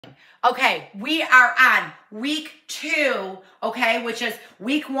Okay, we are on week 2, okay, which is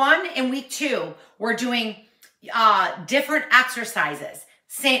week 1 and week 2. We're doing different exercises.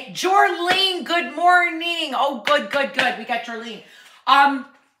 Saint Jorlene, good morning. Oh, good. We got Jorlene.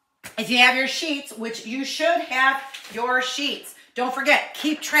 If you have your sheets, which you should have your sheets, don't forget,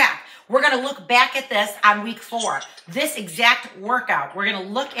 keep track. We're going to look back at this on week 4. This exact workout, we're going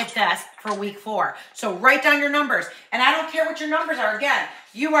to look at this for week 4. So write down your numbers. And I don't care what your numbers are. Again,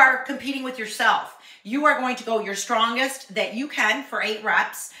 you are competing with yourself. You are going to go your strongest that you can for 8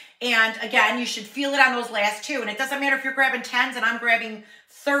 reps. And again, you should feel it on those last 2. And it doesn't matter if you're grabbing 10s and I'm grabbing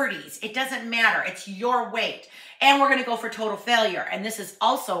 30s. It doesn't matter. It's your weight. And we're going to go for total failure. And this is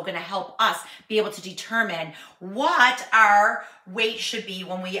also going to help us be able to determine what our weight should be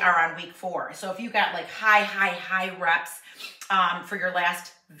when we are on week 4. So if you got like high reps for your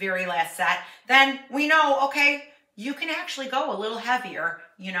very last set, then we know, okay, you can actually go a little heavier,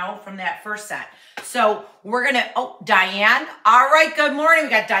 from that first set. So we're going to, Diane. All right, good morning. We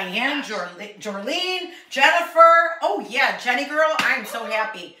got Diane, Jorlene, Jennifer. Oh yeah, Jenny girl, I'm so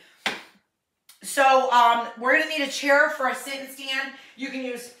happy. So we're going to need a chair for a sit and stand. You can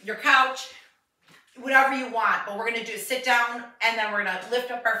use your couch, whatever you want, but we're going to do sit down and then we're going to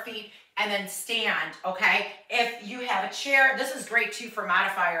lift up our feet and then stand, okay? If you have a chair, this is great too for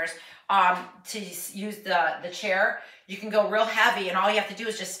modifiers to use the chair. You can go real heavy and all you have to do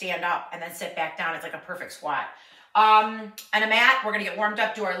is just stand up and then sit back down. It's like a perfect squat. And a mat, we're going to get warmed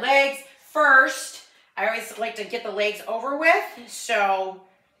up, do our legs. First, I always like to get the legs over with, so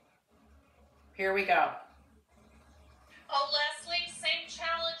here we go. Oh, Leslie, same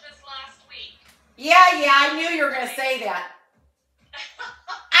challenge as last week. Yeah, I knew you were going to say that.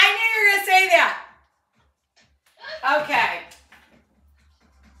 I knew you were going to say that. Okay.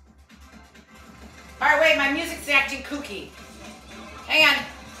 All right, wait, my music's acting kooky. Hang on.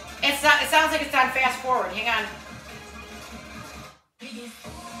 It sounds like it's on fast forward. Hang on.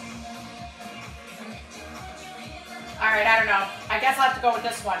 All right, I don't know. I guess I'll have to go with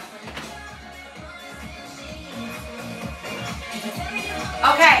this one.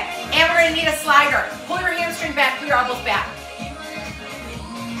 Okay, and we're going to need a slider. Pull your hamstring back, pull your elbows back.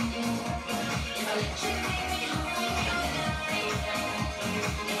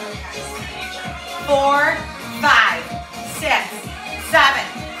 Four, 5, 6, 7.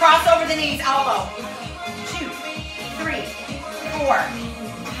 Cross over the knees, elbow. 2, 3, 4,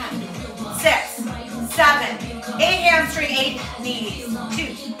 6, 7, 8 hamstring, 8 knees. 2,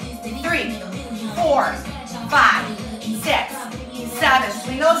 3, 4, 5, 6, 7.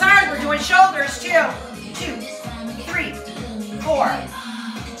 Swing those arms. We're doing shoulders too. 2, 3, 4.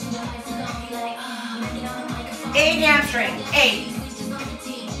 8 hamstring. 8.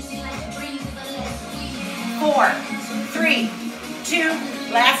 4, 3, 2.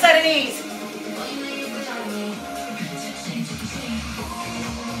 Last set of knees.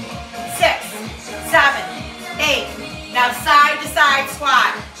 6, 7, 8. Now side to side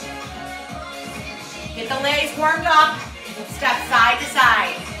squat. Get the legs warmed up. Step side to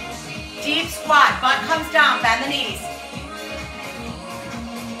side. Deep squat. Butt comes down. Bend the knees.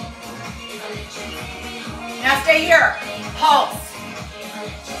 Now stay here. Pulse.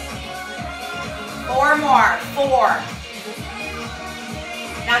 4 more. 4.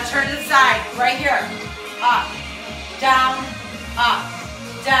 Now turn to the side. Right here. Up. Down. Up.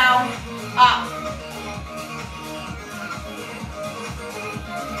 Down. Up.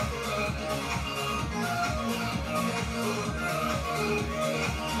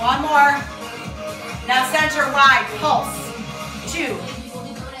 One more. Now center wide, pulse. 2.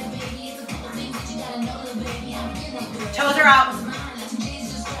 Toes are out.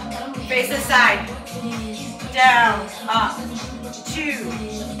 Face this side. Down, up. 2,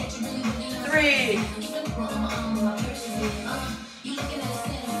 3.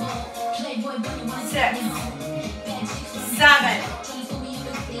 6, 7,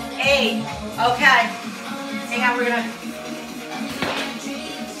 8. Okay. Hang on, we're gonna.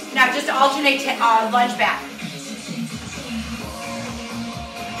 Now just alternate lunge back.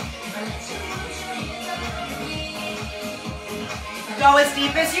 Go as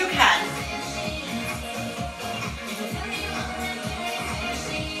deep as you can.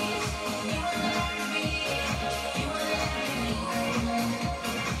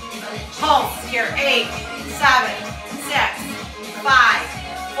 Pulse here. 8, 7, 6, 5,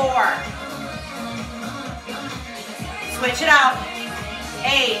 4. Switch it out.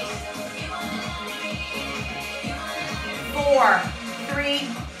 8, 4, 3,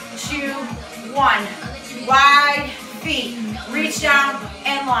 2, 1. Wide feet. Reach down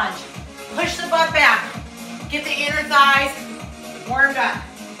and lunge. Push the butt back. Get the inner thighs warmed up.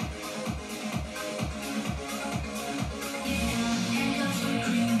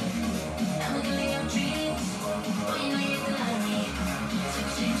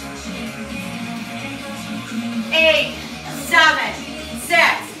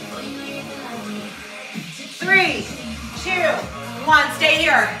 3, 2, 1. Stay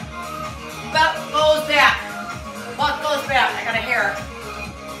here. Butt goes back. Butt goes back. I got a hair.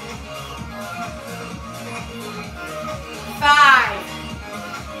 5,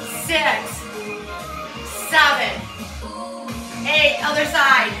 6, 7, 8. Other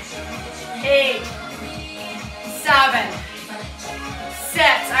side. 8, 7, 6.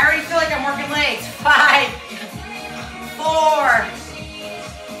 I already feel like I'm working legs. 5, 4,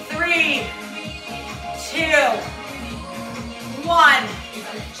 3, 2, 1.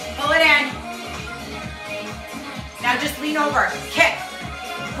 Pull it in. Now just lean over. Kick.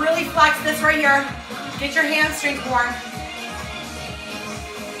 Really flex this right here. Get your hamstrings warm.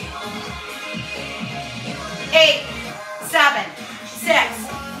 8, 7, 6,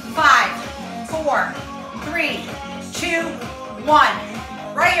 5, 4, 3, 2,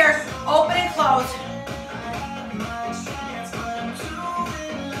 1. Right here. Open and close.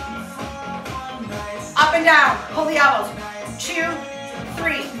 Up and down. Pull the elbows. 2,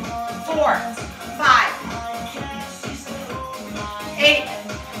 3, 4, 5, 8.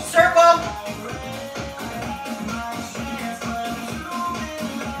 Circle.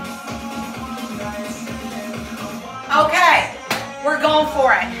 Okay, we're going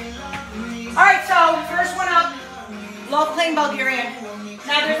for it. All right, so first one up, low plane Bulgarian.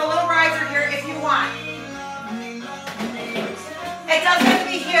 Now there's a little riser here if you want. It doesn't have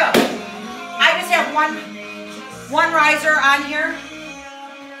to be huge. I just have one riser on here.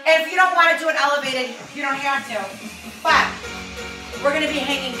 And if you don't want to do it elevated, you don't have to. But we're going to be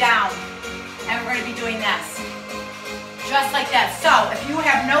hanging down, and we're going to be doing this. Just like that. So if you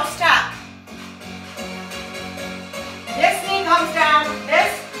have no step, this knee comes down,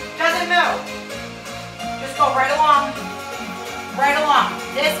 this doesn't move. Just go right along, right along.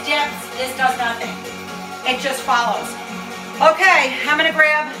 This dips, this does nothing. It just follows. Okay, I'm gonna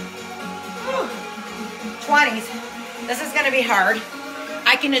grab 20s. This is gonna be hard.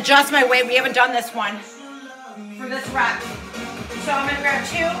 I can adjust my weight. We haven't done this one for this rep. So I'm gonna grab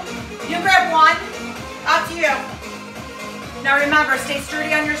 2. You grab 1, up to you. Now remember, stay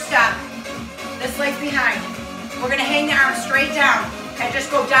sturdy on your step. This leg's behind. We're gonna hang the arms straight down and just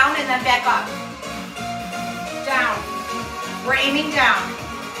go down and then back up. Down. We're aiming down.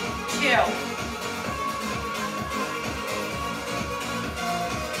 2.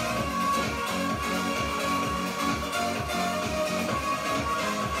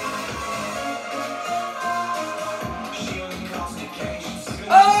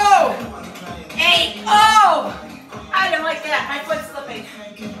 Oh! 8. Oh! I didn't like that. My foot's slipping.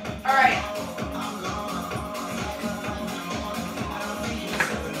 All right.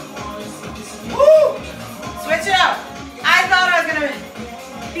 Woo! Switch it up. I thought I was going to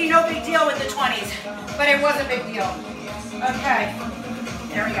be no big deal with the 20s, but it was a big deal. Okay.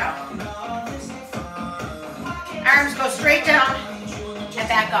 There we go. Arms go straight down and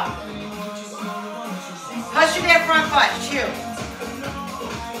back up. Push your back front foot. 2,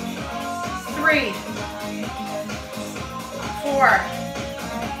 3, 4,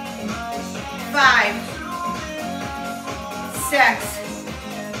 5, 6,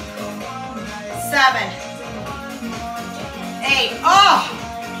 7, 8. Oh,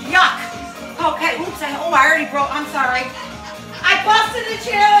 yuck. Okay, oops, I already broke. I'm sorry. I busted the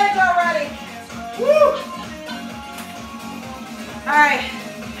challenge already. Woo. All right.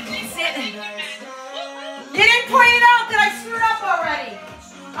 Sit. You didn't point it out that I screwed up already.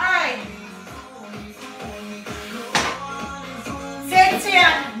 All right. Sit and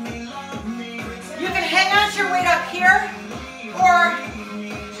stand. You can hang on to your weight up here or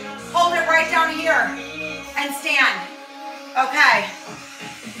hold it right down here and stand. Okay.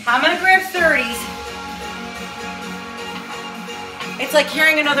 I'm going to grab 30s. It's like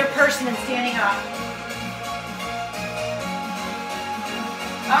carrying another person and standing up.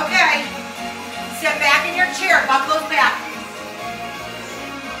 Okay. Sit back in your chair, butt goes back.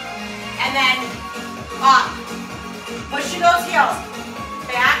 And then up. Push through those heels.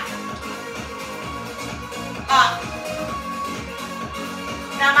 Back. Up.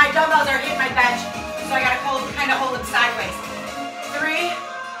 Now my dumbbells are hitting my bench, so I gotta kind of hold them sideways. 3,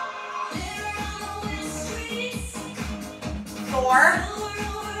 4,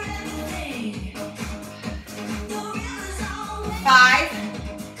 5,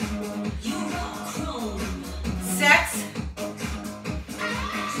 6,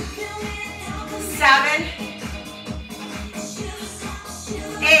 7,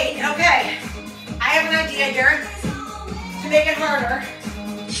 8. Okay, I have an idea here to make it harder.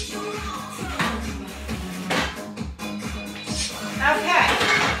 Okay.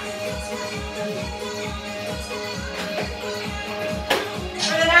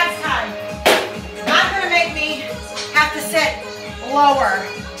 For the next time, not gonna make me lower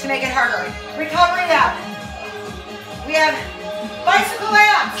to make it harder. Recovery ab. We have bicycle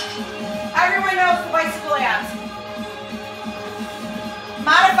abs. Everyone knows the bicycle abs.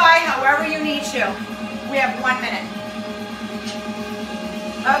 Modify however you need to. We have 1 minute.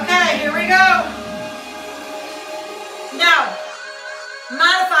 Okay, here we go. Now,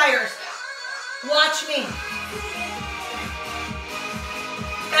 modifiers. Watch me.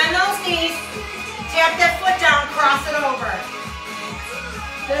 Bend those knees. Tap that foot down, cross it over.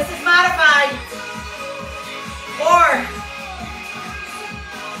 This is modified. Or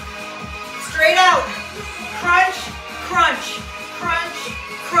straight out. Crunch, crunch, crunch,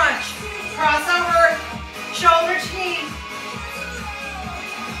 crunch. Cross over, shoulder to knee.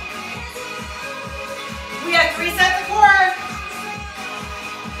 We have 3 sets of 4.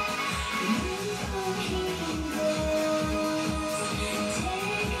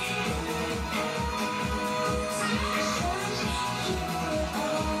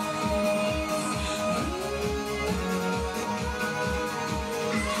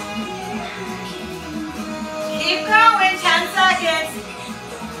 Keep going, 10 seconds.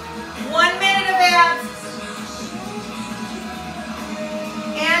 1 minute of abs.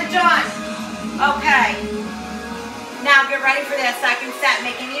 And done. Okay. Now get ready for that second set.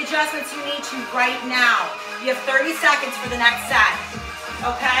 Make any adjustments you need to right now. You have 30 seconds for the next set.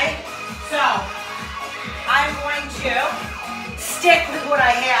 Okay? So, I'm going to stick with what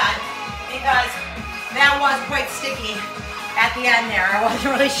I had because that was quite sticky at the end there. I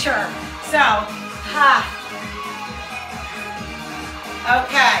wasn't really sure. So,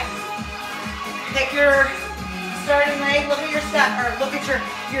 okay. Pick your starting leg, look at your step, or look at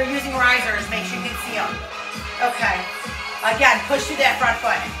you're using risers, make sure you can see them. Okay. Again, push through that front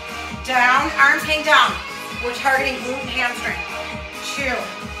foot. Down, arms hang down. We're targeting glute and hamstring. 2.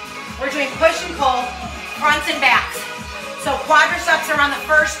 We're doing push and pull, fronts and backs. So quadriceps are on the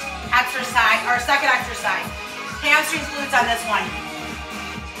first exercise, or second exercise. Hamstrings, glutes on this one.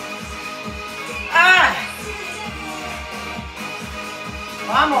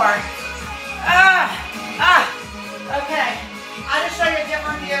 One more. Okay. I'll just show you a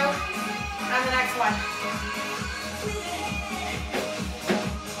different view on the next one.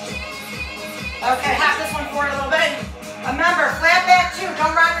 Okay, half this one forward a little bit. Remember, flat back too.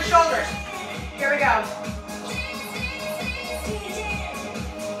 Don't round your shoulders. Here we go.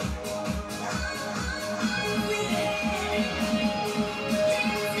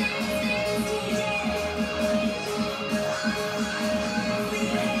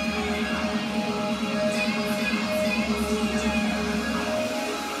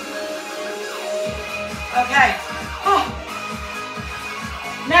 Okay.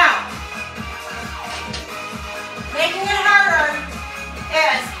 Now, making it harder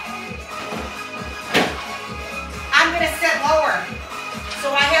is I'm going to sit lower,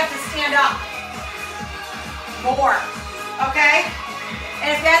 so I have to stand up more. Okay?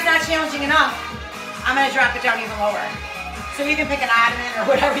 And if that's not challenging enough, I'm going to drop it down even lower. So you can pick an ottoman or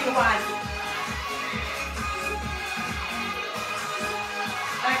whatever you want.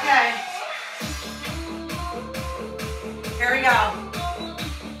 Okay. Here we go.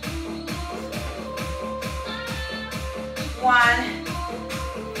 1.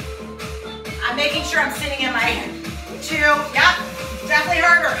 I'm making sure I'm sitting in my 2. Yep, definitely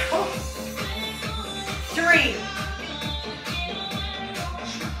harder. 3.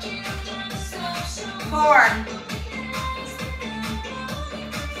 4.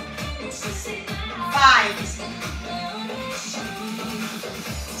 5.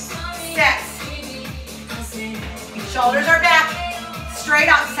 6. Shoulders are back, straight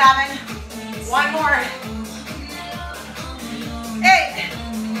up. 7. 1 more. 8.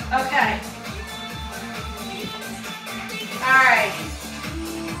 Okay. All right.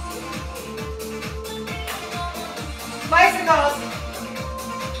 Bicycles.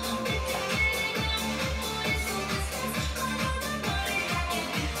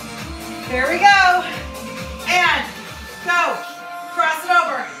 Here we go. And go. Cross it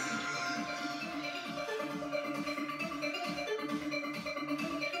over.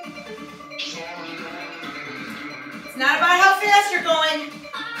 It's not about how fast you're going.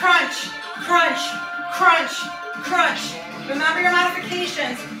 Crunch, crunch, crunch, crunch. Remember your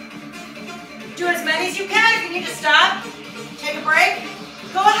modifications. Do as many as you can. If you need to stop, take a break,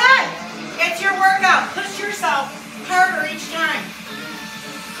 go ahead. It's your workout. Push yourself harder each time.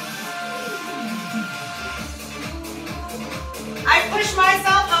 I push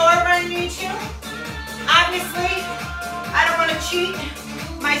myself however I need to. Obviously, I don't want to cheat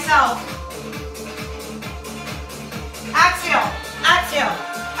myself. Exhale, exhale,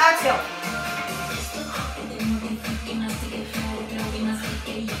 exhale.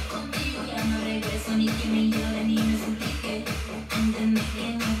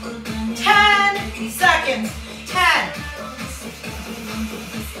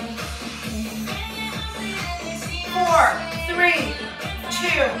 3,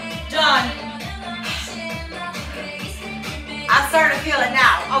 2, done. I'm starting to feel it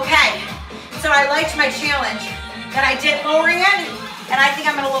now. Okay, so I liked my challenge that I did lowering it, and I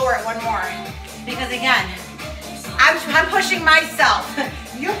think I'm gonna lower it one more. Because again, I'm pushing myself.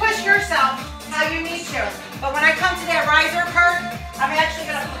 You push yourself how you need to. But when I come to that riser part, I'm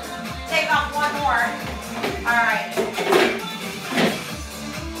actually gonna take off one more. All right.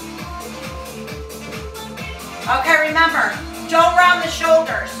 Okay, remember, don't round the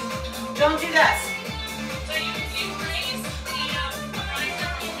shoulders. Don't do this. So you raise the riser on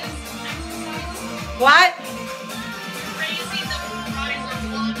this exercise? What? Raising the riser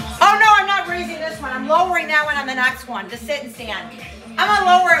one. Oh no, I'm not raising this one. I'm lowering that one on the next one, to sit and stand. I'm gonna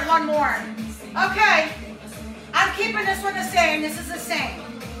lower it one more. Okay, I'm keeping this one the same. This is the same.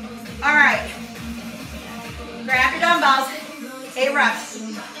 All right, grab your dumbbells, 8 reps.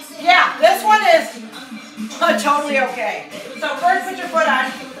 Yeah, this one is totally okay. So first put your foot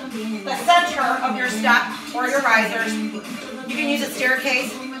on the center of your step or your risers. You can use a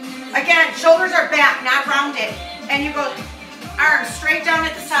staircase. Again, shoulders are back, not rounded. And you go arms straight down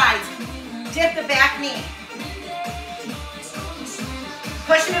at the sides. Dip the back knee.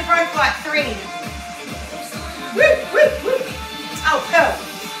 Push in the front foot, 3. Woo, woo, woo. Oh, 2.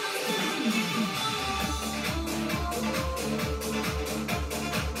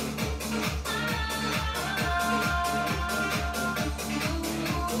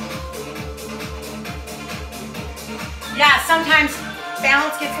 Yeah, sometimes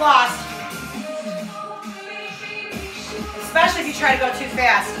balance gets lost, especially if you try to go too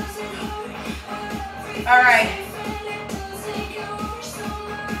fast. All right.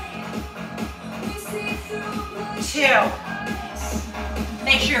 Two.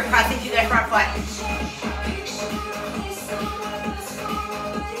 Make sure you're pressing through that front foot.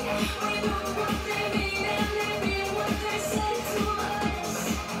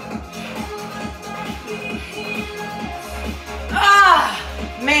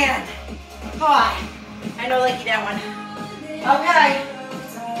 Man, oh, I know Lakey that one. Okay,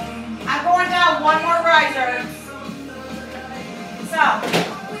 I'm going down one more riser. So,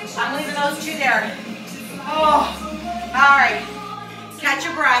 I'm leaving those 2 there. Oh, all right, catch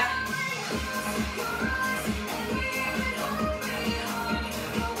your breath.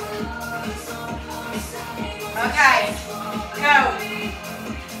 Okay, go.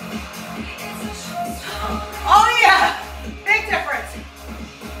 Oh yeah, big difference.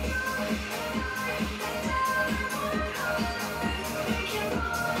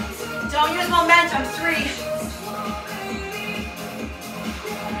 Don't use momentum. 3,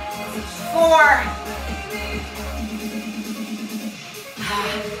 4,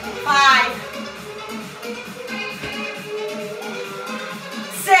 5,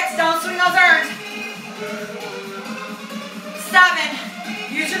 6. Don't swing those arms.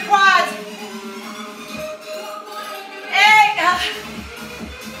 7. Use your quads. 8.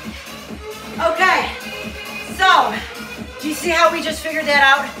 Okay. So, do you see how we just figured that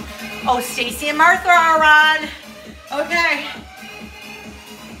out? Oh, Stacy and Martha are on. Okay.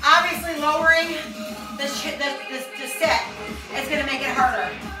 Obviously, lowering the sit is going to make it harder.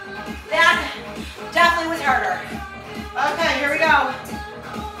 That definitely was harder. Okay, here we go.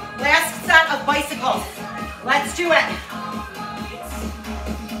 Last set of bicycles. Let's do it.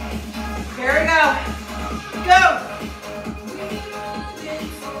 Here we go. Go.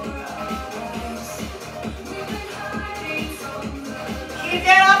 Keep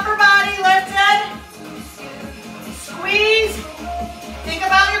that upper body lifted. Squeeze. Think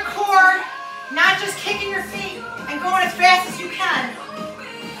about your core, not just kicking your feet and going as fast as you can.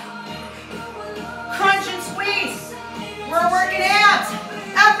 Crunch and squeeze. We're working abs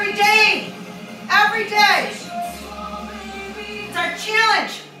every day. Every day. It's our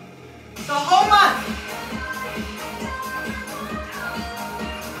challenge. The whole month.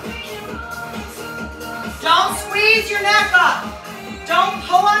 Don't squeeze your neck up. Don't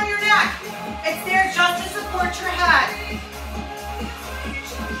pull on your neck. It's there just to support your head.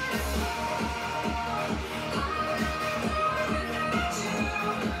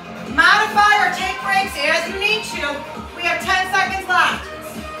 Modify or take breaks as you need to. We have 10 seconds left.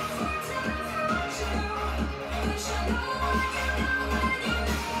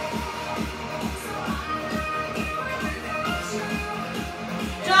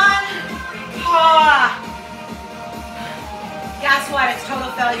 Done. Oh. Guess what? It's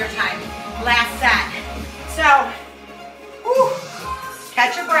total failure time. Last set. So, whew,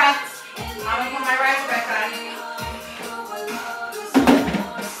 catch your breath. I'm gonna put my riser back on.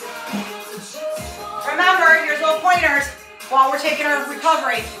 Remember, here's little pointers while we're taking our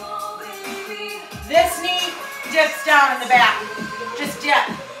recovery. This knee dips down in the back. Just dip.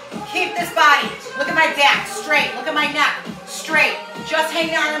 Keep this body. Look at my back, straight. Look at my neck, straight. Just hang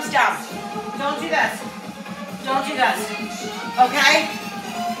the arms down. Don't do this. Don't do this. Okay?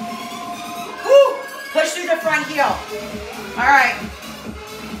 Woo! Push through the front heel. All right.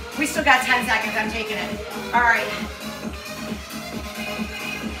 We still got 10 seconds. I'm taking it. All right.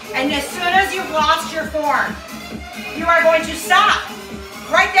 And as soon as you've lost your form, you are going to stop.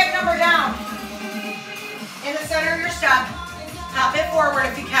 Write that number down. In the center of your step. Hop it forward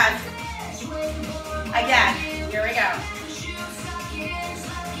if you can. Again. Here we go.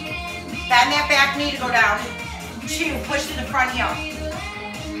 Bend that back knee to go down. 2, push to the front heel.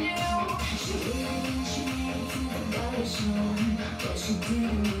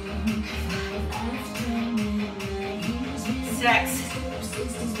 6.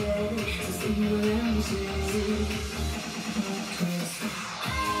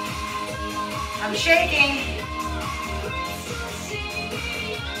 I'm shaking.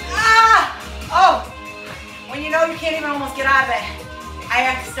 Ah! Oh! When you know you can't even almost get out of it, I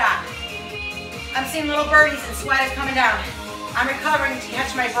have to stop. I'm seeing little birdies and sweat is coming down. I'm recovering to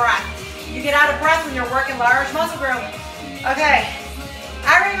catch my breath. You get out of breath when you're working large muscle group. Okay.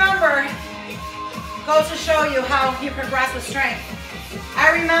 I remember, goes to show you how you progress with strength.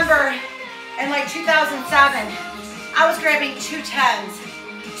 I remember in like 2007, I was grabbing 2 10s.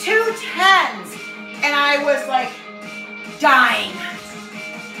 2 10s! And I was like dying.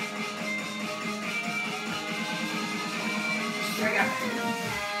 There we go.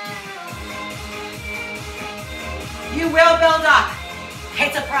 You will build up.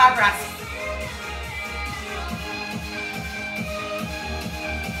 It's a progress.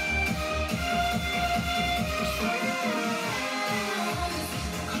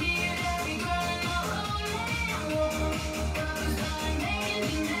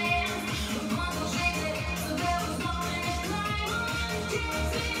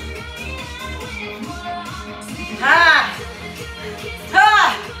 Ah!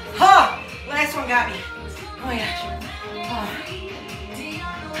 Ah! Oh! Last one got me. Oh my gosh. Oh.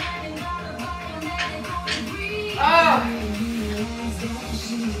 Oh.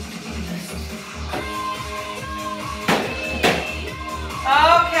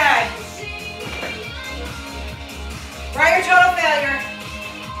 Okay. Write your total failure.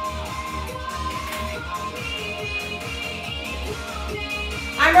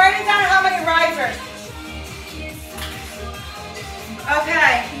 I'm writing down how many risers.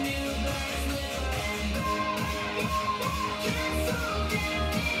 Okay.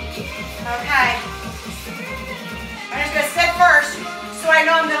 Okay. I'm just gonna sit first so I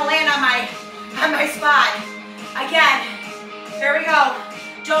know I'm gonna land on my spot. Again, there we go.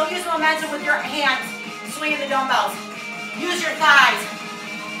 Don't use momentum with your hands swinging the dumbbells. Use your thighs.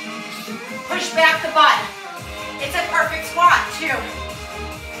 Push back the butt. It's a perfect squat too.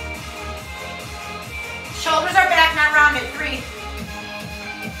 Shoulders are back, not rounded. 3,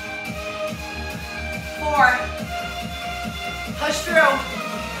 4. Push through.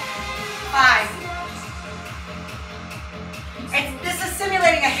 5. This is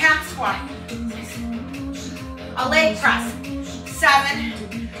simulating a hamp squat. A leg press. 7.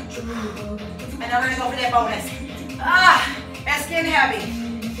 And then we're gonna go for that bonus. Ah, that's skin heavy.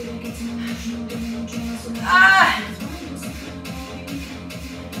 Ah.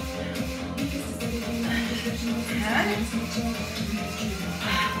 10.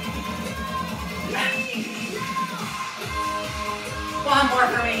 One more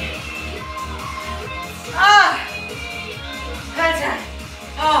for me. Ah. That's it.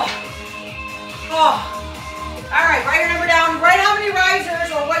 Oh. Oh. All right, write your number down. Write how many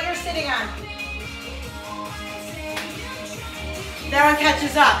risers or what you're sitting on. That one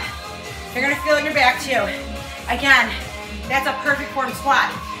catches up. You're gonna feel it in your back too. Again, that's a perfect form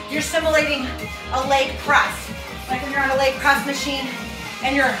squat. You're simulating a leg press. Like when you're on a leg press machine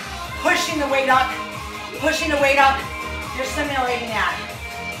and you're pushing the weight up, you're simulating that.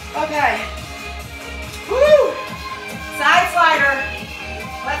 Okay. Woo! Side slider.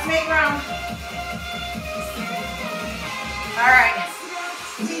 Let's make room. All right.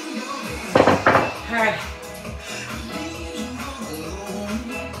 All right.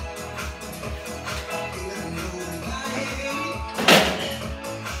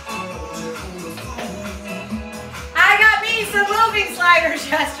 I got me some moving sliders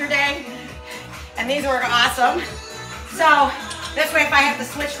yesterday, and these were awesome. So this way, if I have to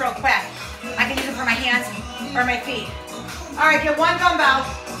switch real quick, I can use it for my hands or my feet. All right, get one dumbbell,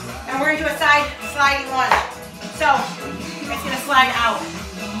 and we're gonna do a side sliding one. So it's gonna slide out.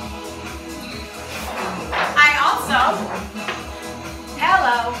 I also,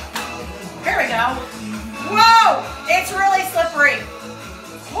 hello, here we go. Whoa! It's really slippery.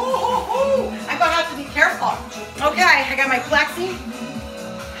 I'm gonna have to be careful. Okay, I got my flexi.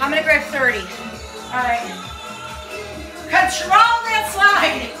 I'm gonna grab 30. All right. Control that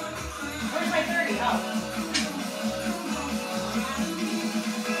slide. Where's my 30? Oh.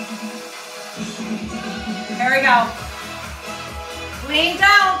 There we go. Lean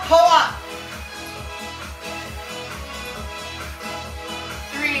down, pull up.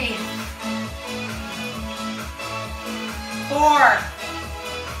 3, 4,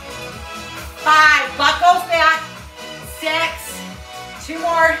 5, butt goes back. 6, 2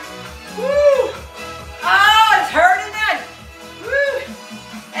 more. Woo! Oh, it's hurting then. Woo!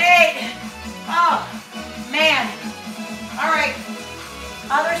 8. Oh, man. All right.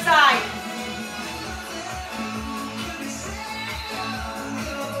 Other side.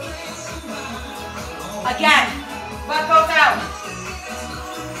 Again, butt goes out.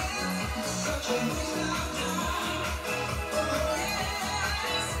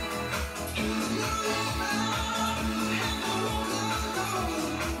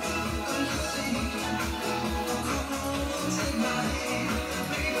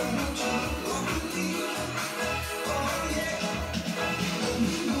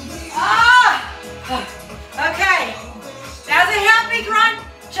 Okay, that was a happy grunt,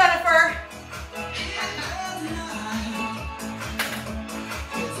 Jennifer.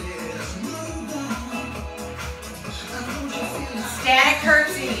 Static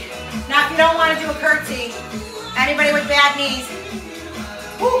curtsy. Now if you don't want to do a curtsy, anybody with bad knees,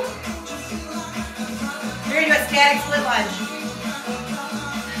 woo, you're going to do a static split lunge.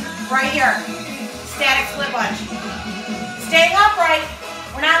 Right here, static split lunge. Staying upright,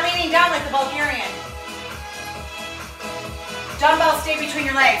 we're not leaning down like the Bulgarian. Dumbbells stay between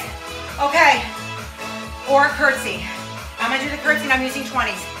your legs. Okay, or curtsy. I'm going to do the curtsy and I'm using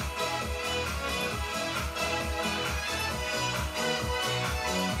 20s.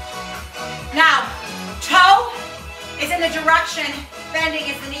 Now, toe is in the direction, bending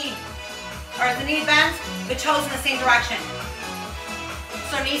is the knee. Or as the knee bends, the toe's in the same direction.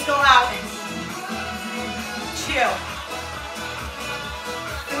 So knees go out. 2,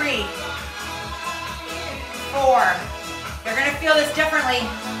 3, 4. You're gonna feel this differently.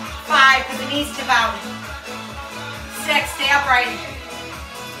 5, because the knees tip out. 6, stay upright.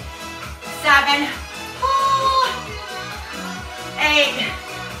 7, 8.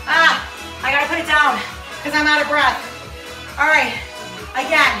 I gotta put it down because I'm out of breath. All right,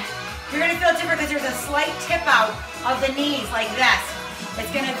 again, you're gonna feel different because there's a slight tip out of the knees like this. It's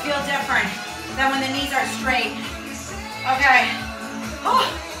gonna feel different than when the knees are straight. Okay. Oh,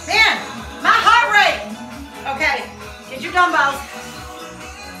 man, my heart rate. Okay, get your dumbbells.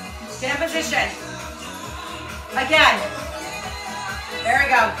 Get in position. Again. There we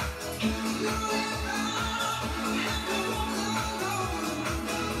go.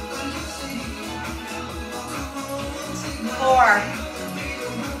 4,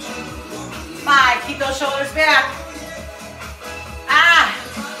 5, keep those shoulders back.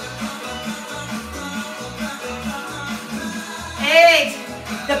 8,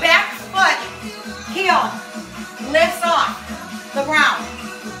 the back foot, heel, lifts off the ground.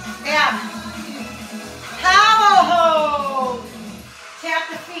 Power. Tap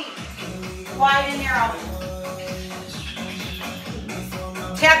the feet, wide and narrow.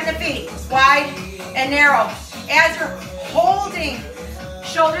 Tap the feet, wide and narrow. As you're holding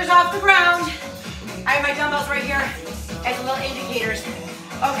shoulders off the ground, I have my dumbbells right here as little indicators.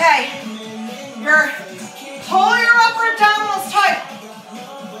 Okay, pull your upper abdominals tight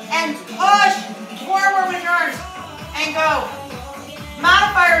and push forward with your arms and go.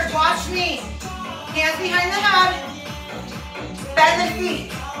 Modifiers, watch me. Hands behind the head, bend the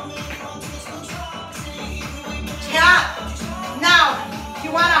feet. Tap. Now, if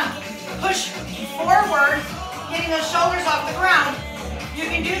you want to push forward, getting those shoulders off the ground, you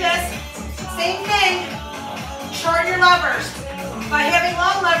can do this. Same thing, shorten your levers. By having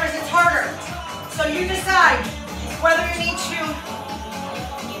long levers, it's harder. So you decide whether you need to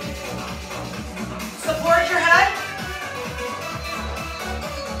support your head.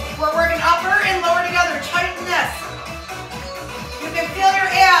 We're working upper and lower together. Tighten this. You can feel your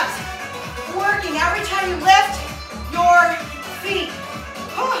abs working every time you lift your feet.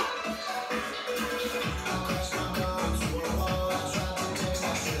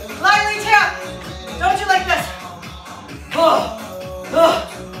 Lightly tap. Don't you like this?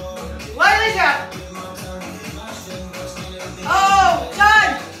 Lightly tap. Oh,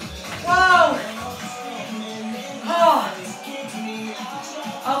 done. Whoa.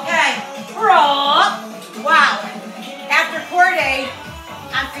 Okay. Wow. After core day,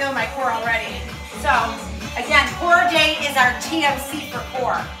 I'm feeling my core already. So, again, core day is our TMC for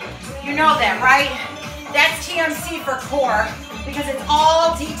core. You know that, right? That's TMC for core because it's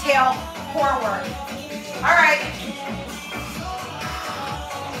all detail core work. All right.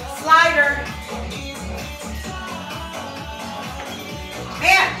 Slider.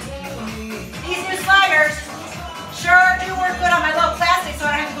 Man, these new sliders sure do work good on my low plastic, so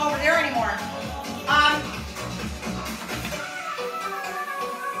I don't have to go over there anymore.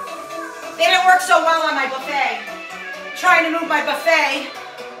 They didn't work so well on my buffet. Trying to move my buffet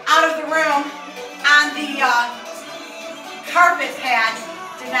out of the room on the carpet pad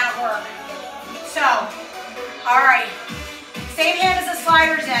did not work. So, all right. Same hand as the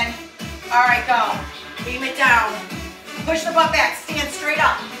sliders in. All right, go. Beam it down. Push the butt back. Stand straight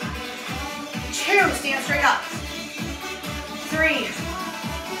up. 2, stand straight up. 3,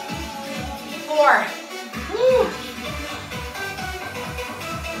 4. Woo.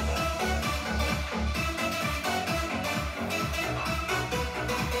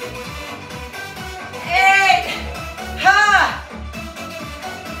 8. Ha.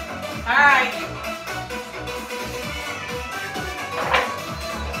 All right.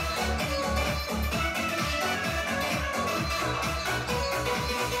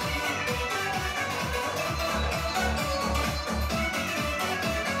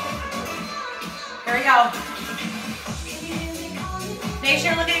 Here we go. Make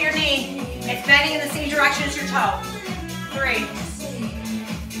sure you're looking at your knee. It's bending in the same direction as your toe. 3.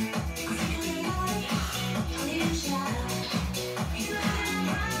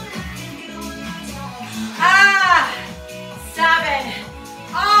 7.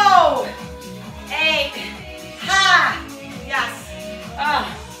 Oh. 8. Ha. Yes.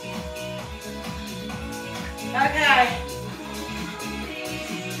 Okay.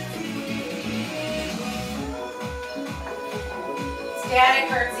 Static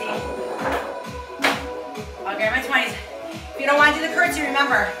curtsy. I'll grab my 20s. If you don't want to do the curtsy,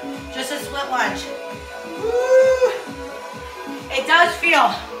 remember, just a split lunge. Woo. It does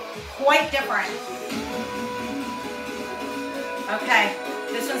feel quite different. Okay,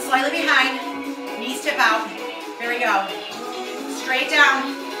 this one's slightly behind. Knees tip out. Here we go. Straight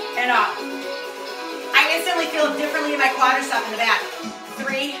down and up. I instantly feel differently in my quadricep in the back.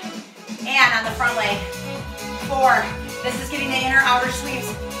 3, and on the front leg. 4. This is getting the inner outer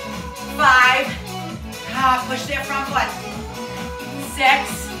sweeps. 5. Push that front foot.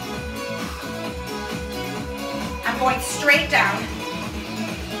 6. I'm going straight down.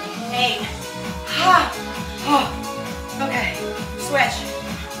 8. Okay. Switch.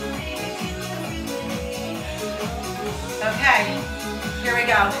 Okay. Here we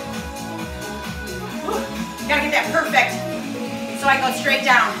go. Whew. Gotta get that perfect so I go straight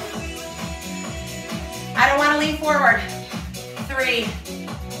down. I don't want to lean forward. 3,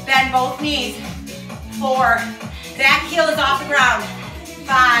 bend both knees. 4, back heel is off the ground.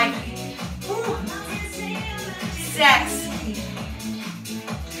 5, 6,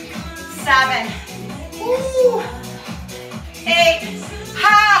 7, 8,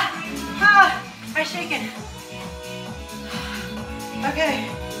 I'm shaking. Okay,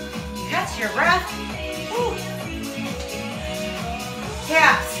 catch your breath. Woo.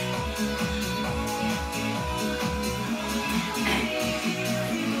 Taps.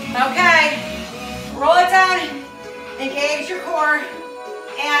 Okay, roll it down, engage your core,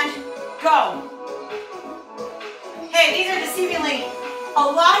 and go. Hey, these are deceivingly a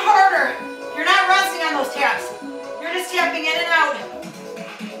lot harder. You're not resting on those taps. You're just tapping in and out.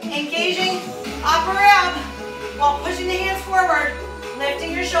 Engaging upper ab while pushing the hands forward,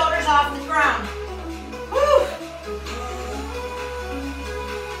 lifting your shoulders off the ground. Woo.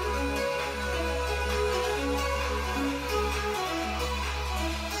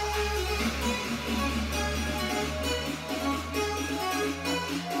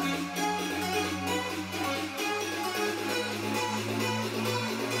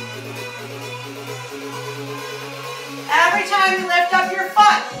 Every time you lift up your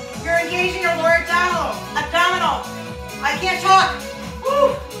foot, you're engaging your lower abdominal. I can't talk.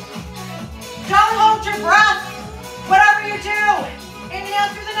 Woo. Don't hold your breath. Whatever you do, inhale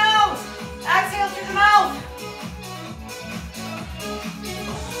through the nose, exhale through the mouth.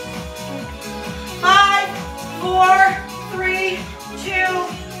 5, 4, 3,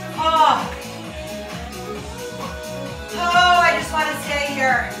 2, Oh, I just want to stay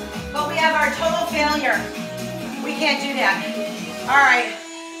here. But we have our total failure. We can't do that. All right,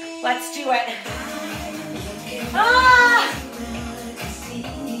 let's do it.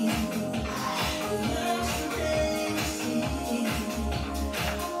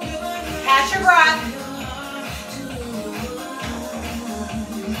 Catch your breath.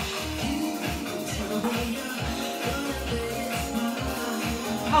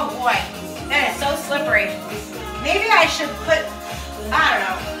 I should put, I don't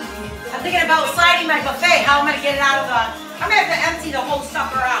know. I'm thinking about sliding my buffet. How am I gonna get it out of the, I'm gonna have to empty the whole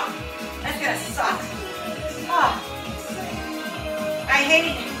sucker out. That's gonna suck. Oh. I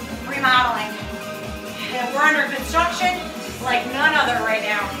hate remodeling. And we're under construction like none other right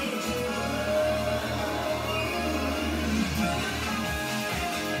now.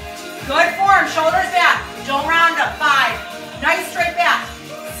 Good form, shoulders back. Don't round up. 5. Nice straight back.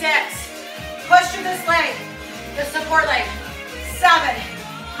 6. Push through this leg, the support leg. 7.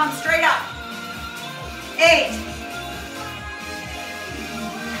 Come straight up. 8.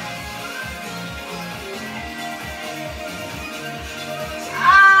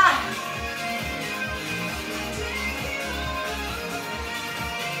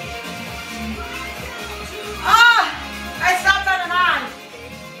 I stopped on and on.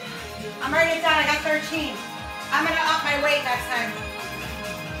 I'm writing it down. I got 13. I'm gonna up my weight next time.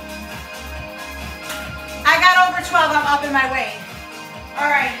 I got over 12. I'm upping my weight. All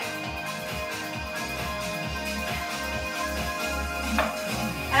right.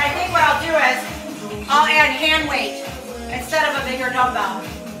 And I think what I'll do is I'll add hand weight instead of a bigger dumbbell.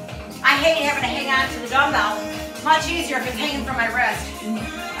 I hate having to hang on to the dumbbell. Much easier if it's hanging from my wrist.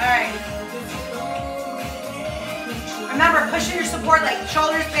 All right. Remember, pushing your support leg,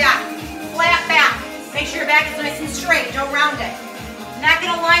 shoulders back, flat back. Make sure your back is nice and straight. Don't round it. Neck in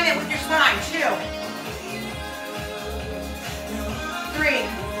alignment with your spine. 2. 3.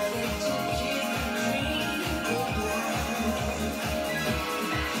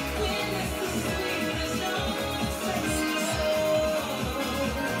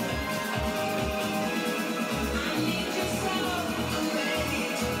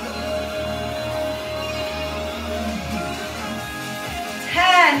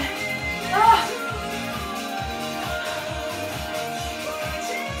 10.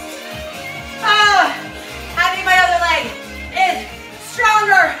 I think my other leg is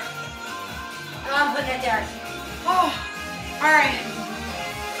stronger. I'm putting it there. Oh, all right.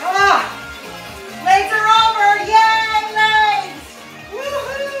 Legs are over. Yay, legs.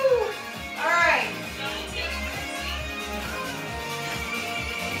 Woohoo. All right.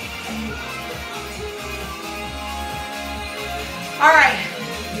 All right.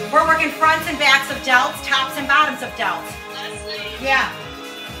 We're working fronts and backs of delts, tops and bottoms of delts. Leslie, Yeah.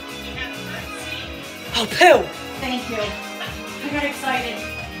 you have curtsy. Oh, poo. Thank you. I got excited.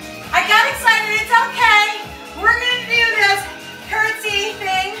 It's okay. We're going to do this curtsy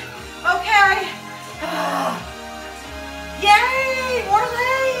thing. Okay. Yay, more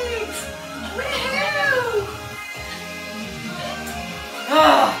legs. Woohoo.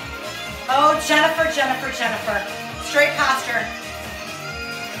 Oh, Jennifer. Straight posture.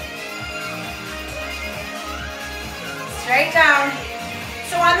 Straight down.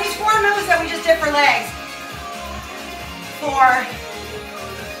 So on these 4 moves that we just did for legs, 4,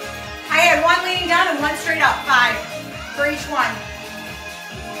 I had 1 leaning down and 1 straight up, 5 for each one.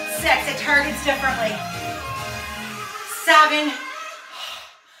 6, it targets differently. 7,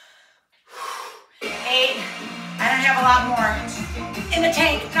 8, I don't have a lot more. In the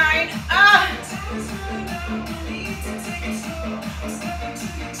tank, 9,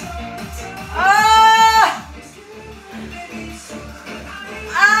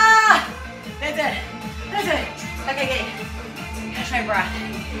 That's it. Okay, good. Catch my breath.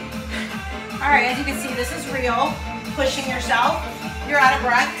 All right, as you can see, this is real. Pushing yourself. You're out of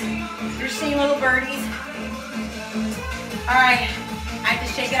breath. You're seeing little birdies. All right, I have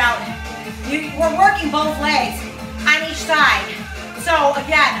to shake it out. We're working both legs on each side. So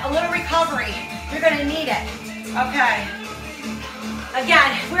again, a little recovery. You're gonna need it. Okay.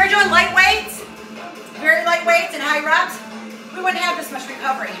 Again, if we were doing light weights, very light weights and high reps, we wouldn't have this much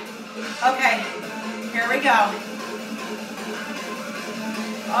recovery. Okay, here we go.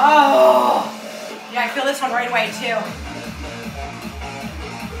 Oh, yeah, I feel this one right away too.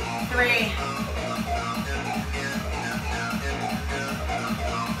 3.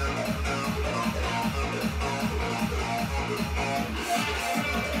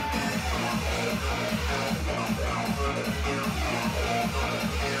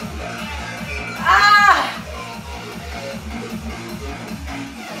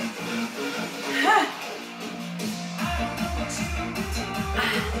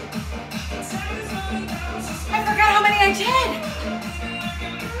 I forgot how many I did.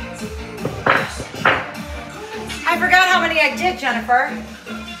 I forgot how many I did, Jennifer.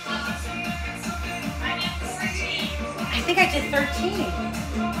 I did 13. I think I did 13.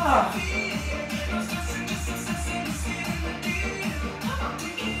 Oh.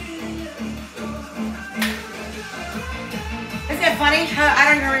 Isn't it funny? I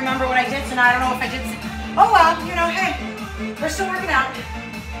don't even remember what I did tonight. I don't know if I did Oh well, you know, hey, we're still working out.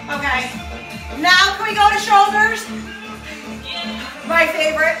 Okay. Now can we go to shoulders? My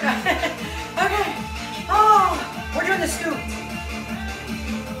favorite. Okay. Oh, we're doing the scoop.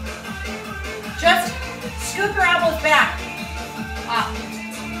 Just scoop your elbows back. Up.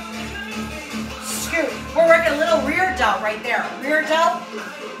 Scoop. We're working a little rear delt right there. Rear delt.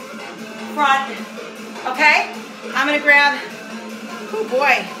 Front. Okay? I'm gonna grab, oh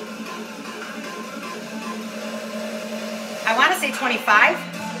boy. I wanna say 25.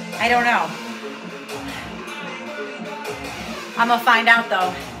 I don't know. I'm gonna find out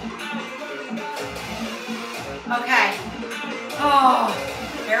though. Okay. Oh,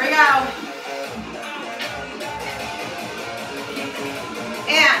 here we go.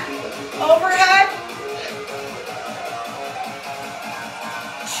 And overhead.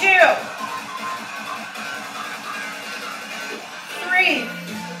 2, 3,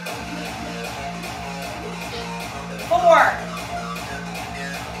 4,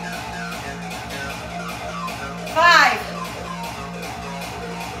 5,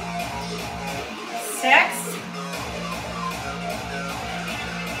 6,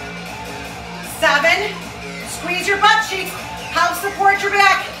 7, squeeze your butt cheeks, help support your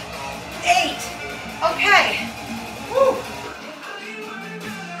back, 8, okay, woo.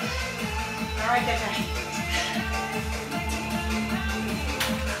 All right, good night.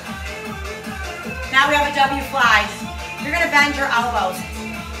 Now we have a W fly. You're gonna bend your elbows.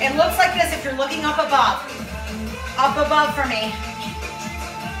 It looks like this if you're looking up above. Up above for me.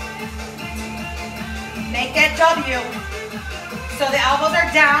 Make that W. So the elbows are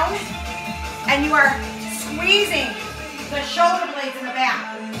down and you are squeezing the shoulder blades in the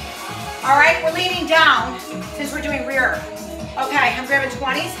back. All right, we're leaning down since we're doing rear. Okay, I'm grabbing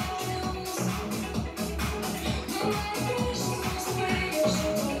 20s.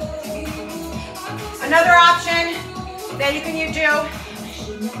 Another option that you can do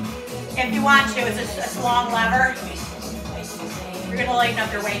if you want to is this long lever. You're gonna lighten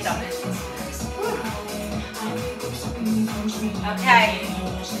up your weight though. Okay,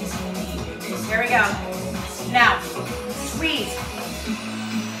 here we go. Now, squeeze.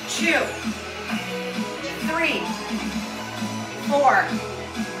 2, 3, 4.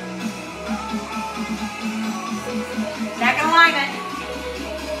 Neck alignment.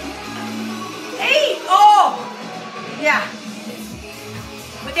 8. Oh, yeah.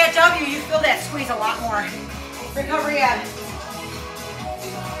 With that W, you feel that squeeze a lot more. Recovery ab.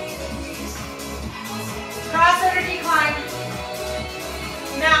 Cross under decline.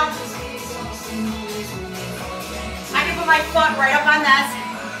 Now, I can put my foot right up on this,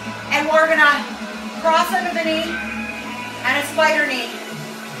 and we're gonna cross under the knee and a spider knee.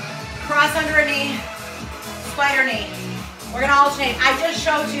 Cross under a knee, spider knee. We're gonna alternate. I just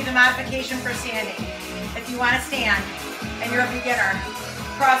showed you the modification for standing. If you wanna stand and you're a beginner,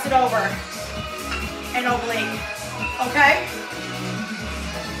 cross it over and oblique, okay?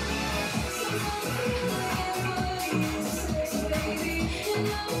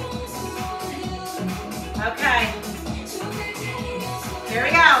 Okay, here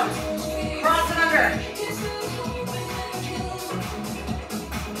we go. Cross it under.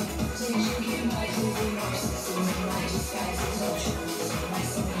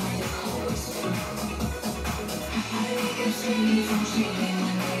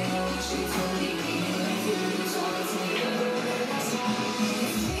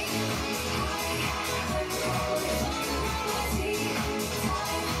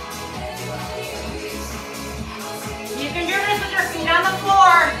 You can do this with your feet on the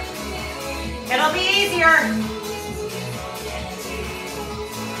floor. It'll be easier.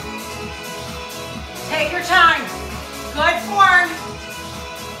 Take your time. Good form.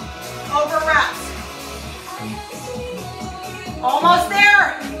 Over reps. Almost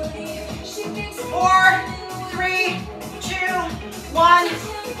there. 4, 3, 2, 1.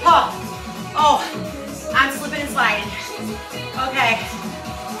 Pull. Oh, I'm slipping and sliding. Okay.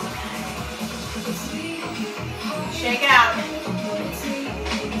 Shake it out.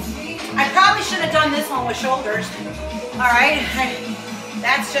 I probably should have done this one with shoulders. All right.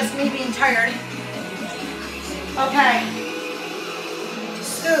 That's just me being tired. Okay.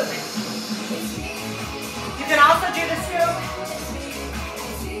 Scoop. You can also do the scoop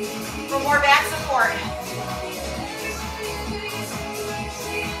for more back support.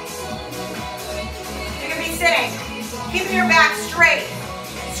 You can be sitting, keeping your back straight,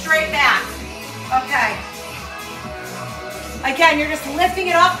 straight back. Okay. Again, you're just lifting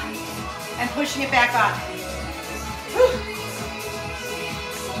it up and pushing it back up. Whew.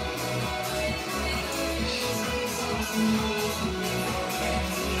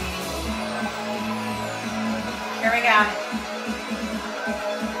 grab.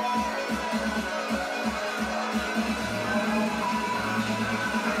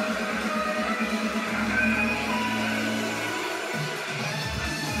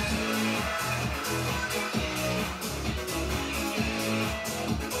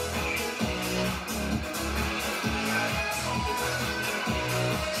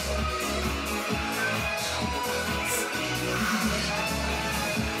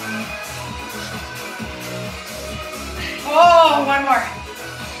 Oh, one more.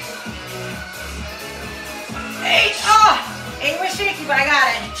 8. Oh, 8 was shaky, but I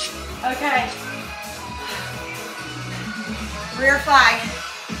got it. Okay. Rear fly.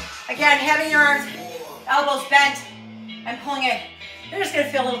 Again, having your elbows bent and pulling it. You're just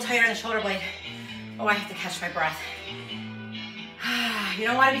gonna feel a little tighter in the shoulder blade. Oh, I have to catch my breath. You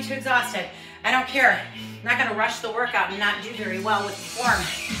don't want to be too exhausted. I don't care. I'm not gonna rush the workout and not do very well with the form.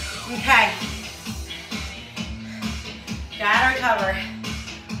 Okay. Gotta recover.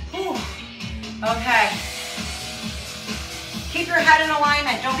 Whew. Okay. Keep your head in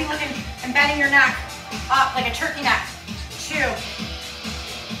alignment. Don't be looking and bending your neck up like a turkey neck. 2.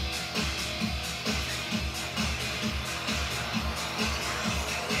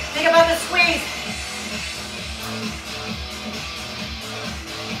 Think about the squeeze.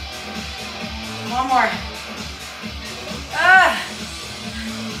 One more.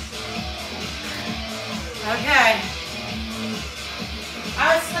 Okay.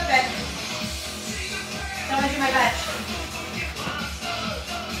 I was slipping. Don't want to do my bench.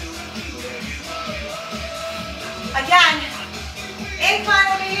 Again, incline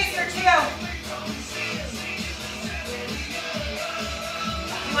will be easier too.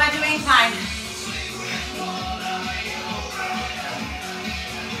 You want to do incline.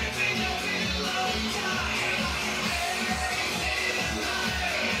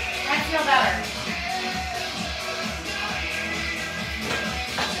 I feel better.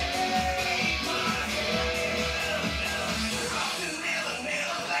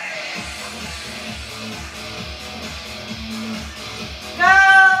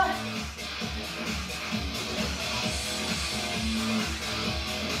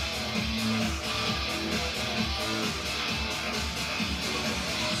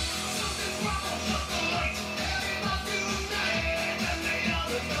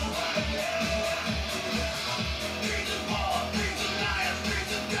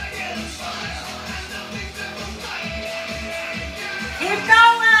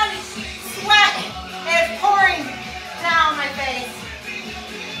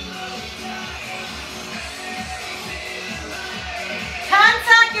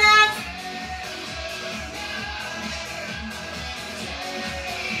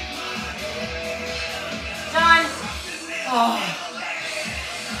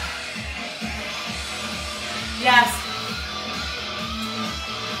 Yes.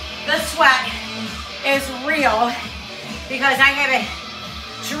 The sweat is real because I have it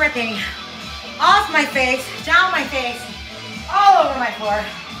dripping off my face, down my face, all over my floor,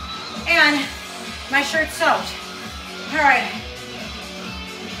 and my shirt's soaked. All right.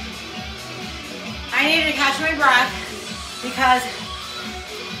 I needed to catch my breath because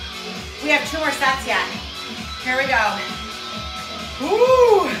we have 2 more sets yet. Here we go.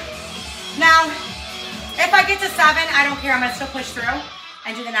 Woo! Now, if I get to 7, I don't care. I'm gonna still push through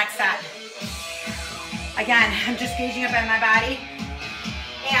and do the next set. Again, I'm just gauging up in my body.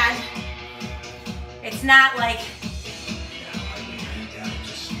 And it's not like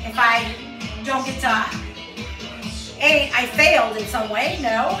if I don't get to 8, I failed in some way.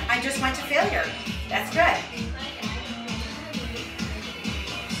 No, I just went to failure. That's good.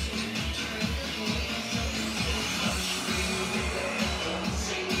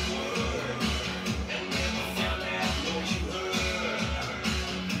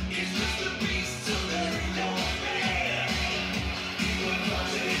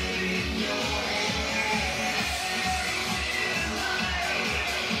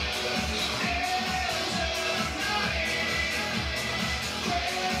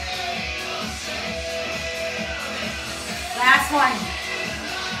 Last one.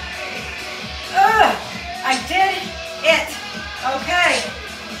 I did it. Okay.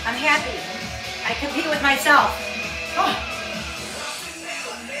 I'm happy. I compete with myself. Oh.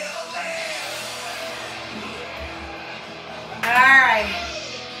 All right.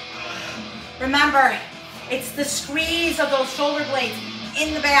 Remember, it's the squeeze of those shoulder blades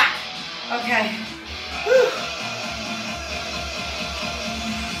in the back. Okay. Whew.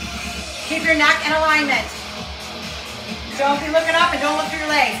 Keep your neck in alignment. Don't be looking up and don't look for your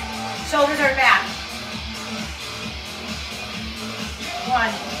legs. Shoulders are back.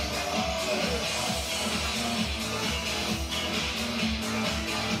 1,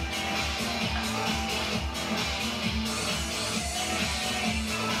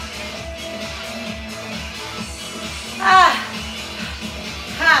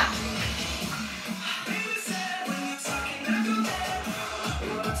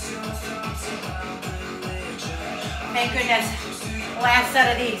 last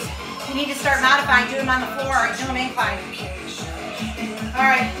set of these. You need to start modifying, do them on the floor, or do them incline. All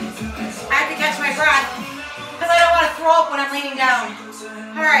right, I have to catch my breath because I don't want to throw up when I'm leaning down.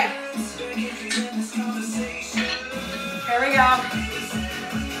 All right, here we go.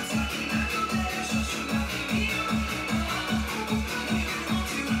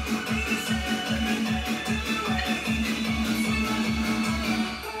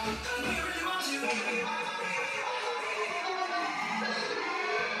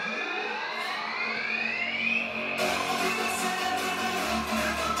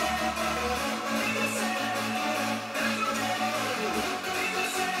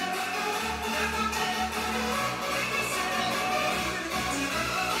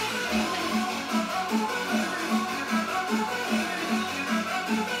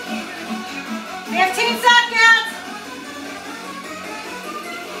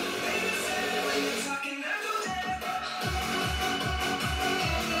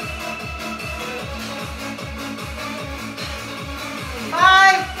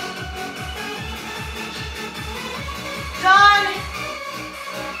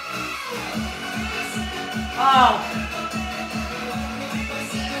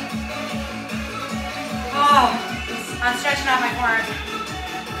 I'm stretching out my core.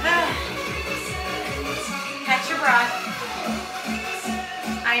 Catch your breath.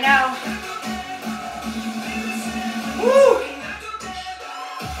 I know. Woo!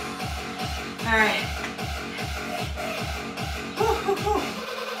 All right. Woo, woo, woo.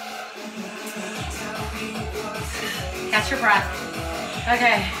 Catch your breath.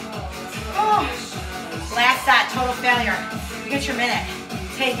 Okay. Oh. Last set, total failure. You get your minute.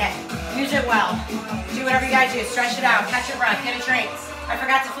 Take it. Use it well. Do whatever you guys do. Stretch it out. Catch your breath. Get a drink. I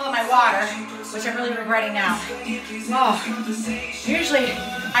forgot to fill up my water, which I'm really regretting now. Oh. Usually,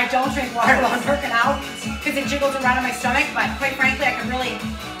 I don't drink water while I'm working out because it jiggles around in my stomach, but quite frankly, I can really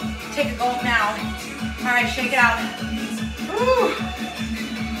take a gulp now. All right, shake it out. Woo.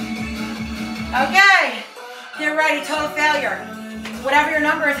 Okay. Get ready. Total failure. Whatever your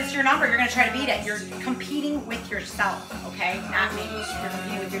number is, it's your number. You're going to try to beat it. You're competing with yourself, okay? Not me. You're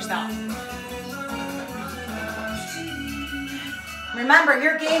competing with yourself. Remember,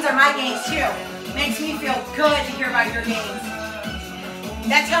 your gains are my gains too. It makes me feel good to hear about your gains.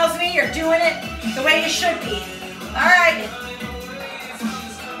 That tells me you're doing it the way you should be. All right.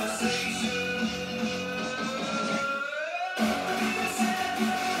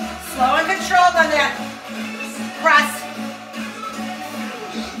 Slow and controlled on that press.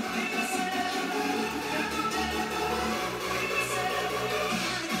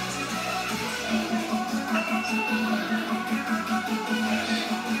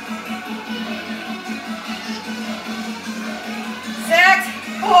 6.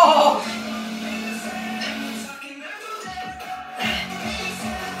 Oh.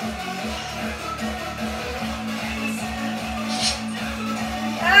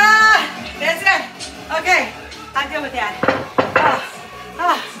 That's it. Okay, I'm good with that.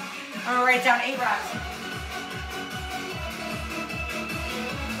 I'm gonna write it down 8 reps.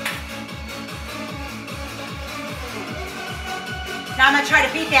 Now I'm gonna try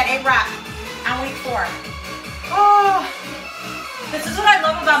to beat that 8 rep on week 4. Oh, this is what I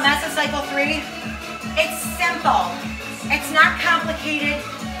love about MESOCYCLE 3. It's simple. It's not complicated.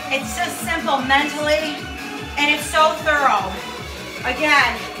 It's just simple mentally, and it's so thorough.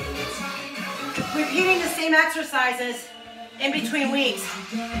 Again, repeating the same exercises in between weeks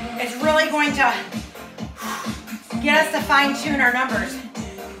is really going to get us to fine-tune our numbers.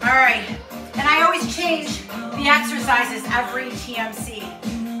 All right, and I always change the exercises every TMC.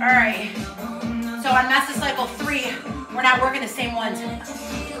 All right, so on MESOCYCLE 3, we're not working the same ones.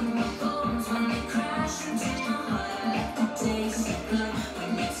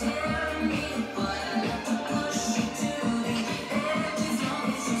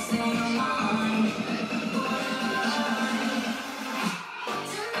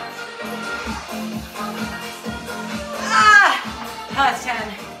 Oh, it's 10.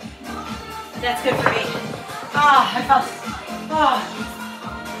 That's good for me. Oh, I felt, oh.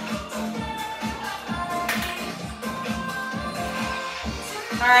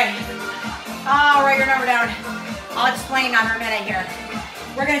 All right. Oh, write your number down. I'll explain on our minute here.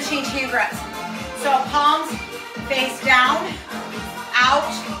 We're gonna change hand grips. So palms face down, out,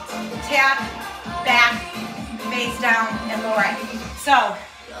 tap, back, face down, and lower it. So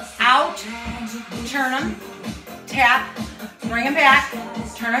out, turn them, tap, bring them back,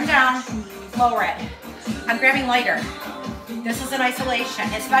 turn them down, lower it. I'm grabbing lighter. This is an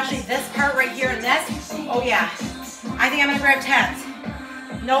isolation, especially this part right here and this. Oh yeah, I think I'm gonna grab 10s.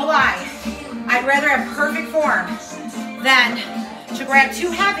 No lie, I'd rather have perfect form than to grab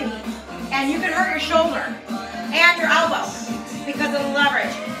too heavy, and you can hurt your shoulder and your elbow because of the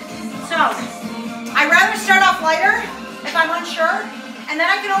leverage. So I'd rather start off lighter if I'm unsure, and then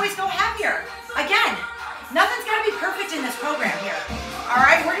I can always go heavier. Again, nothing's gonna be perfect in this program here. All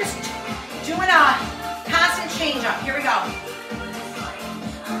right, we're just doing a constant change up. Here we go.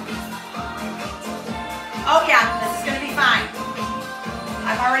 Oh yeah, this is gonna be fine.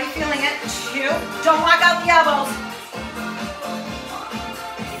 I'm already feeling it. 2, don't lock out the elbows.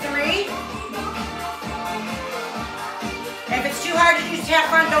 3. If it's too hard to do tap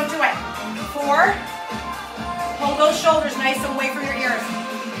front, don't do it. 4, hold those shoulders nice and away from your ears.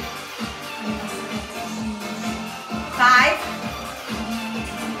 5,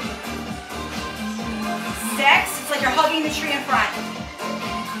 6, it's like you're hugging the tree in front.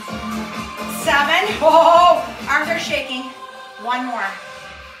 7, oh, arms are shaking. 1 more.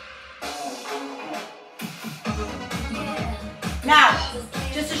 Now,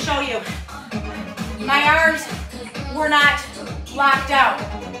 just to show you, my arms were not locked out.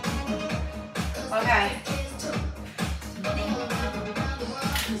 Okay.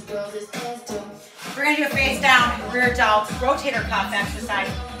 We're gonna do a face down, rear delt, rotator cuff exercise.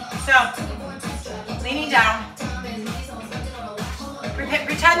 So, leaning down.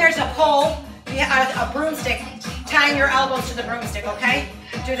 Pretend there's a pole, a broomstick, tying your elbows to the broomstick, okay?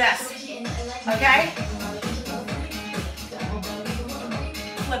 Do this, okay?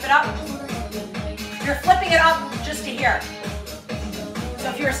 Flip it up. You're flipping it up just to here. So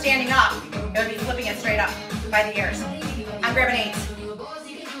if you were standing up, it would be flipping it straight up by the ears. I'm grabbing 8.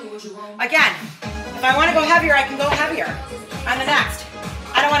 Again, if I want to go heavier, I can go heavier on the next.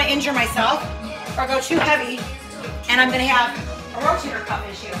 I don't want to injure myself or go too heavy, and I'm going to have a rotator cuff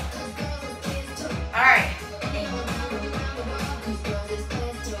issue. All right.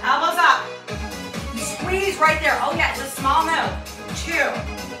 Elbows up. Squeeze right there. Oh yeah, it's a small move. 2,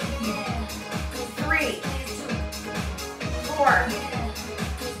 3, 4,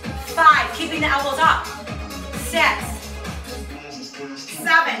 5. Keeping the elbows up. 6,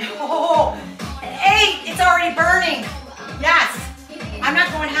 7. Oh, 8. It's already burning. Yes. I'm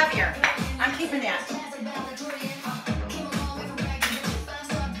not going heavier. I'm keeping that.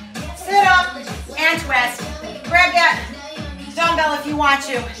 Sit up and twist. Grab that dumbbell if you want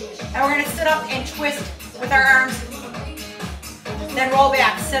to. And we're going to sit up and twist with our arms. Then roll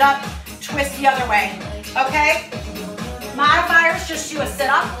back. Sit up, twist the other way. Okay? Modifiers, just do a sit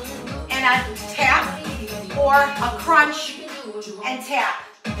up and a tap, or a crunch and tap.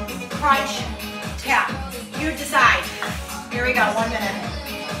 Crunch, tap. You decide. Here we go. 1 minute.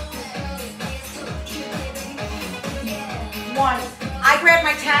 1. I grab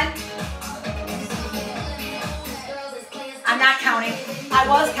my 10. I'm not counting. I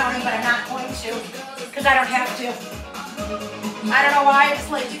was counting, but I'm not going to because I don't have to. I don't know why, I just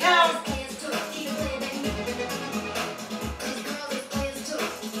like to count.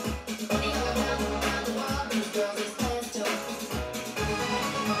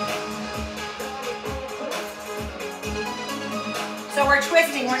 So we're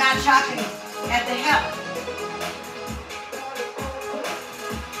twisting, we're not chopping at the hip.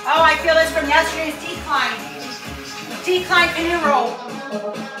 Oh, I feel this from yesterday's decline. Decline canoe roll.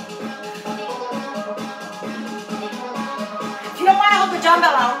 If you don't want to hold the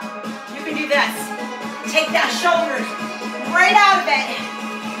dumbbell out, you can do this. Take that shoulder right out of it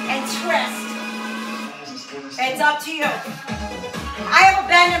and twist. It's up to you. I have a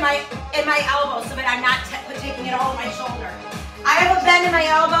bend in my elbow so that I'm not taking it all on my shoulder. I have a bend in my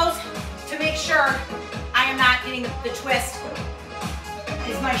elbows to make sure I am not getting the twist.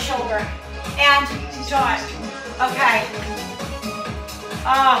 Is my shoulder. And done. Okay.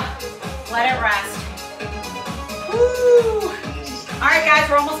 Oh, let it rest. Woo. All right, guys,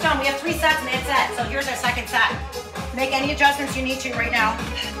 we're almost done. We have 3 sets and that's it. So here's our second set. Make any adjustments you need to right now.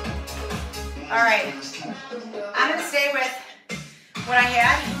 All right. I'm going to stay with what I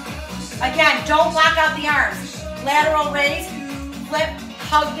had. Again, don't lock out the arms. Lateral raise, flip,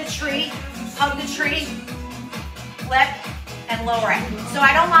 hug the tree, flip, and lower it. So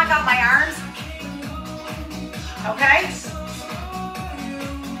I don't lock out my arms. Okay?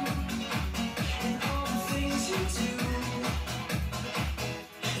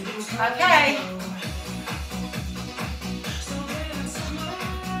 Okay.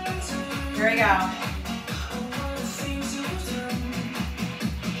 Here we go.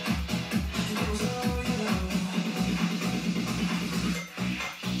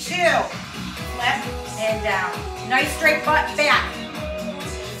 Flip and down. Nice straight butt back.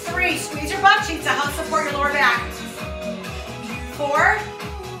 3, squeeze your butt cheeks to help support your lower back. 4,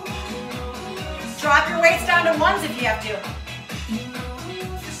 drop your weights down to 1s if you have to.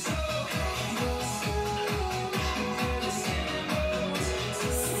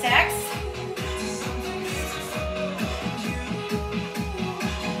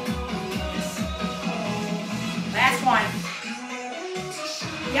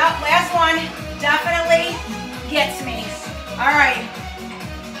 Yep, last one definitely gets me. All right.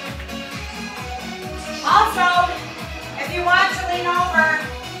 Also, if you want to lean over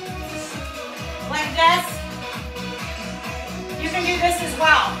like this, you can do this as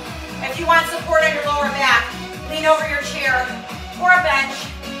well. If you want support on your lower back, lean over your chair or a bench.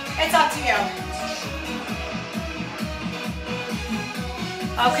 It's up to you.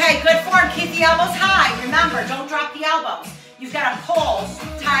 Okay, good form. Keep the elbows high. Remember, don't drop the elbows. You've got a pole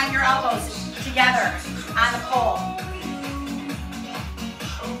tying your elbows together on the pole.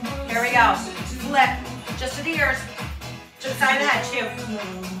 Here we go. Flip. Just to the ears. To the side of the head, too.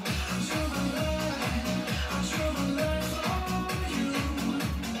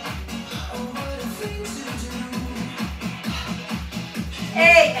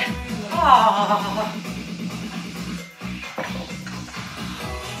 Eight. Oh.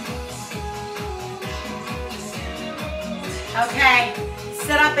 Okay,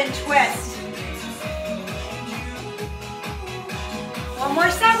 sit up and twist. One more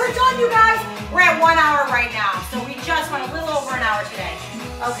set, we're done, you guys. We're at 1 hour right now, so we just went a little over an hour today,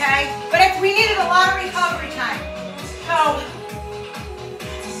 okay? But if we needed a lot of recovery time, so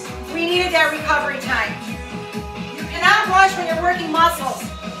we needed that recovery time. You cannot rush when you're working muscles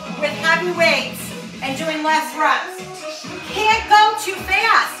with heavy weights and doing less reps. You can't go too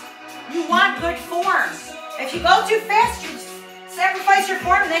fast. You want good form. If you go too fast, you sacrifice your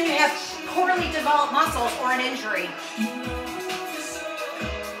form and then you have poorly developed muscles or an injury.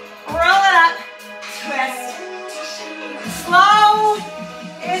 Roll it up, twist. Slow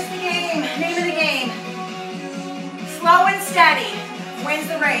is the game, name of the game. Slow and steady wins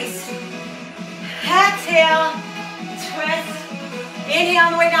the race. Exhale, twist. Inhale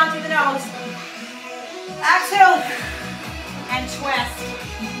on the way down through the nose. Exhale, and twist.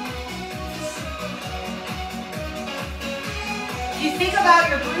 If you think about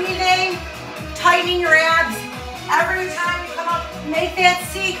your breathing, tightening your abs, every time you come up, make that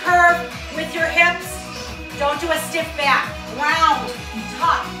C curve with your hips. Don't do a stiff back. Round,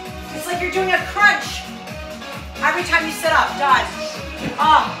 tough. It's like you're doing a crunch. Every time you sit up, done.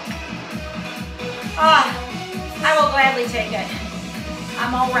 I will gladly take it.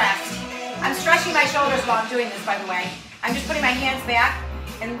 I'm all wrapped. I'm stretching my shoulders while I'm doing this, by the way. I'm just putting my hands back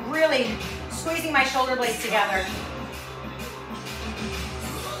and really squeezing my shoulder blades together.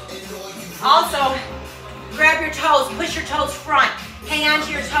 Also, grab your toes, push your toes front. Hang on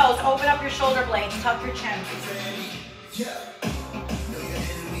to your toes, open up your shoulder blades, tuck your chin.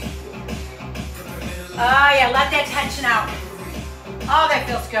 Oh yeah, let that tension out. Oh, that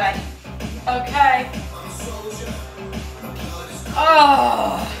feels good. Okay.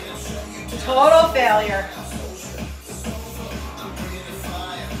 Oh, total failure.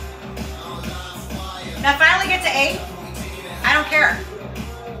 Now if I only get to 8, I don't care.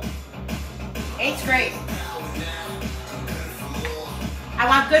 8's great. I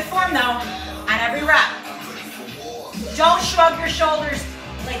want good form though on every rep. Don't shrug your shoulders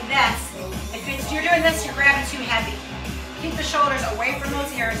like this. If you're doing this, you're grabbing too heavy. Keep the shoulders away from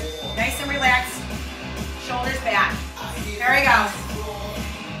those ears. Nice and relaxed. Shoulders back. There we go.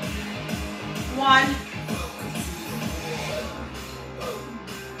 1.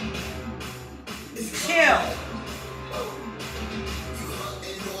 2.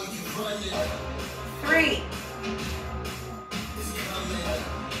 3.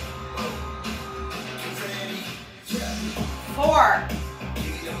 4.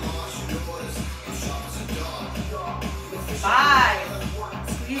 5.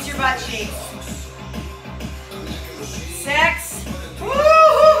 Squeeze your butt cheeks. 6.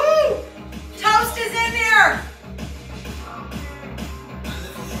 Woo-hoo-hoo! Toast is in there.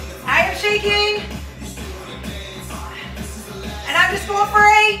 I am shaking. And I'm just going for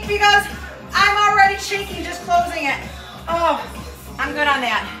 8 because I'm already shaking just closing it. Oh, I'm good on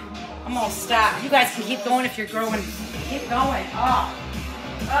that. I'm gonna stop. You guys can keep going if you're growing. Keep going.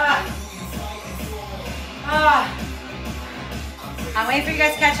 I'm waiting for you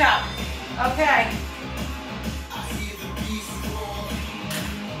guys to catch up. Okay.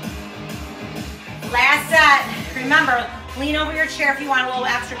 Last set. Remember, lean over your chair if you want a little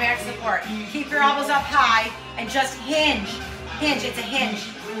extra back support. Keep your elbows up high and just hinge. Hinge, it's a hinge.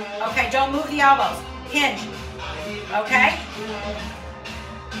 Okay, don't move the elbows. Hinge. Okay?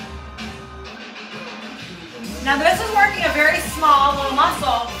 Now this is working a very small little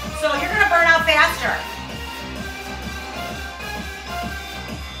muscle, so you're gonna burn out faster.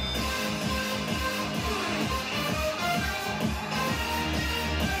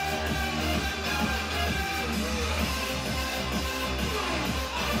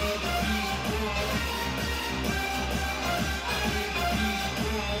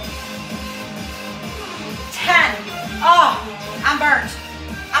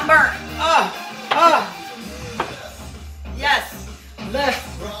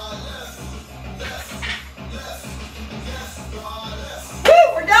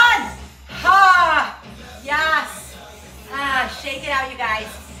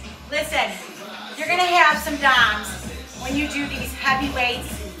 have some DOMs when you do these heavy weights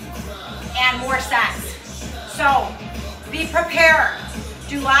and more sets. So be prepared.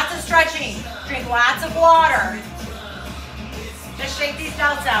 Do lots of stretching. Drink lots of water. Just shake these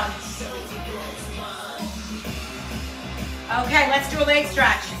delts out. Okay, let's do a leg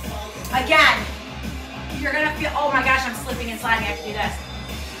stretch. Again, you're gonna feel, oh my gosh, I'm slipping and sliding. I have to do this.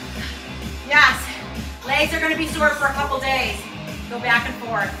 Yes, legs are gonna be sore for a couple days. Go back and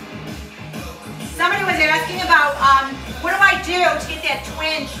forth. Somebody was asking about what do I do to get that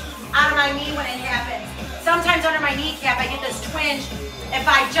twinge out of my knee when it happens. Sometimes under my kneecap I get this twinge if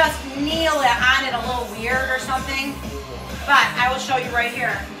I just kneel it on it a little weird or something. But I will show you right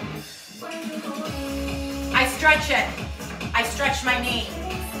here. I stretch it. I stretch my knee.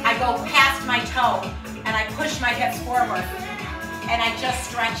 I go past my toe and I push my hips forward and I just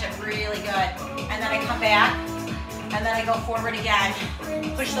stretch it really good. And then I come back and then I go forward again.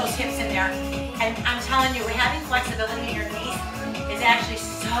 Push those hips in there. And I'm telling you, having flexibility in your knees is actually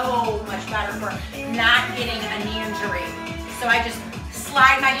so much better for not getting a knee injury. So I just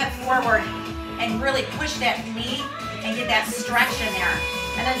slide my hip forward and really push that knee and get that stretch in there.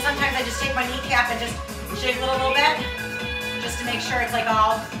 And then sometimes I just take my kneecap and just jiggle it a little bit just to make sure it's like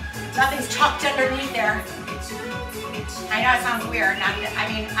all, nothing's tucked underneath there. I know it sounds weird. I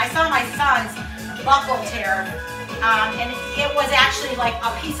mean, I saw my son's buckle tear and it was actually like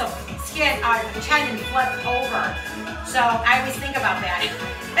a piece of skin, tendon flipped over. So I always think about that.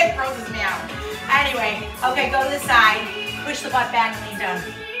 It grosses me out. Anyway, okay, go to the side, push the butt back, lean down.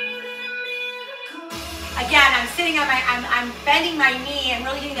 Again, I'm sitting on my, I'm bending my knee and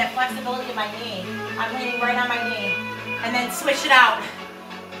really getting that flexibility in my knee. I'm leaning right on my knee. And then switch it out.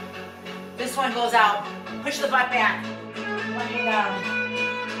 This one goes out. Push the butt back. Laying down.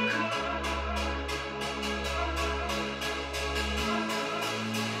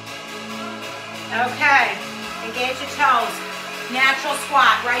 Okay. Engage your toes. Natural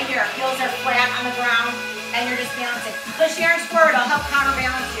squat right here. Heels are flat on the ground and you're just balancing. Push your arms forward. It'll help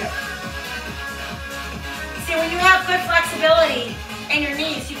counterbalance you. See, when you have good flexibility in your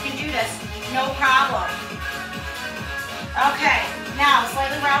knees, you can do this. No problem. Okay, now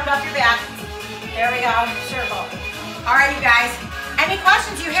slightly round up your back. There we go, circle. All right, you guys, any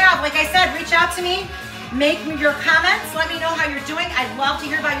questions you have, like I said, reach out to me, make me your comments, let me know how you're doing. I'd love to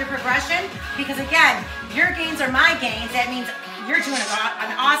hear about your progression because again, your gains are my gains. That means you're doing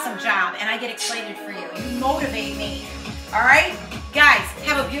an awesome job and I get excited for you. You motivate me. All right, guys,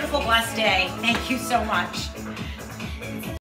 have a beautiful, blessed day. Thank you so much.